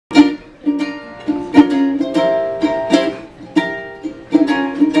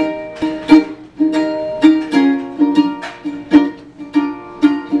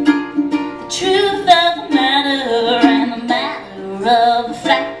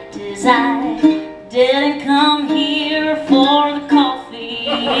fact is I didn't come here for the coffee.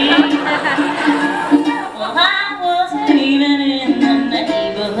 Well, I wasn't even in the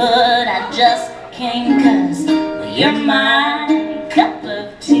neighborhood. I just came 'cause you're my cup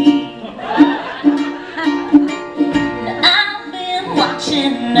of tea. Now, I've been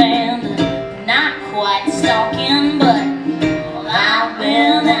watching and not quite stalking, but well, I've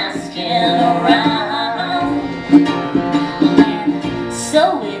been asking around. And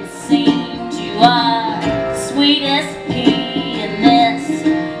so it seems you are the sweetest pea in this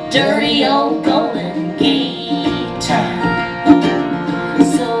dirty old Golden Gate town.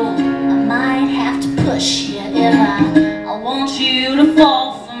 So I might have to push you if I want you to fall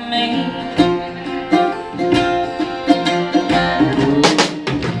for me.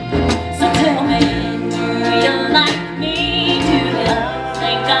 So tell me, do you like me? Do you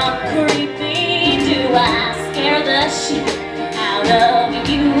think I'm creepy? Do I scare the shit out of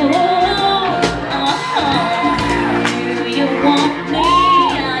you? Do you want me?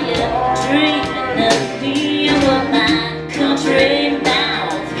 Are you dreaming of me? What my country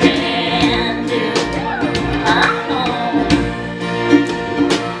mouth can do?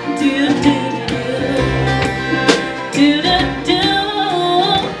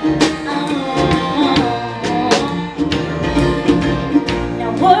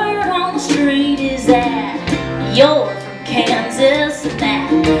 Now word on the street is that you're from Kansas, and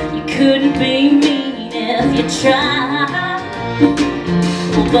that you couldn't be mean if you tried.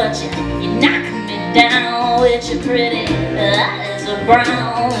 Well, but you knock me down with your pretty eyes of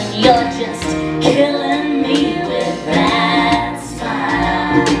brown, and you're just killing me with that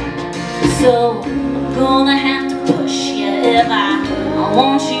smile. So I'm gonna have to push you if I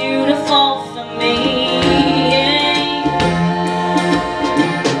want you to fall for me.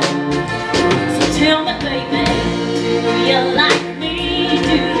 So tell me, baby, do you like me?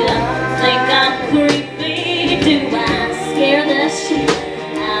 Do you think I'm creepy? Do I scare the shit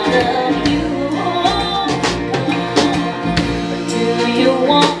out of you? Do you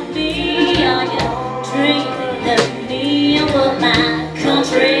want me? Are you dreaming of me? What my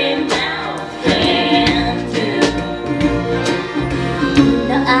country mouth can do?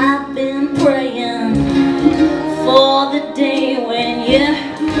 Now I've been praying for the day when you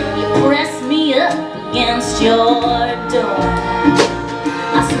press me up against your door.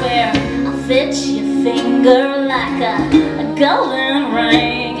 I swear I'll fit your finger like a golden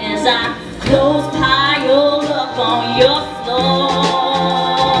ring as I close piled up on your floor.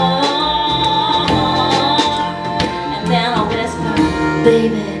 And then I'll whisper,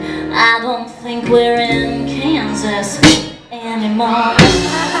 baby, I don't think we're in Kansas anymore.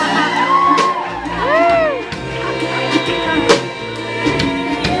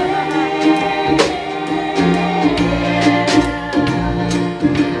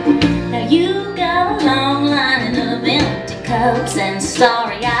 Now you got a long line of empty cups and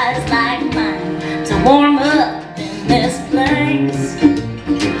starry eyes like mine to warm up in this place.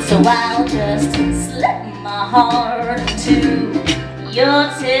 So I'll just slip my heart into your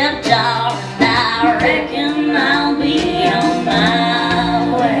tip jar, and I reckon I'll be on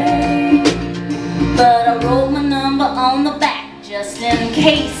my way. But I wrote my number on the back just in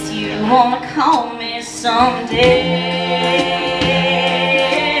case you wanna call me someday.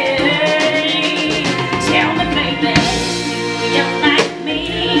 Tell me, baby, do you like me?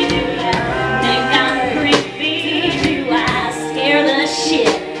 Do you think I'm creepy? Do I scare the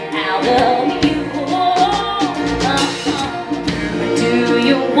shit out of you? Do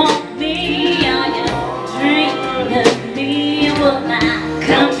you want me? Are you dreaming of me? What my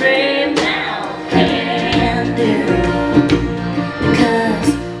country mouth can do? Because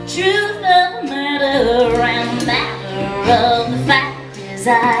truth of the matter and matter of the fact is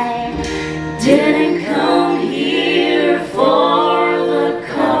I didn't come here for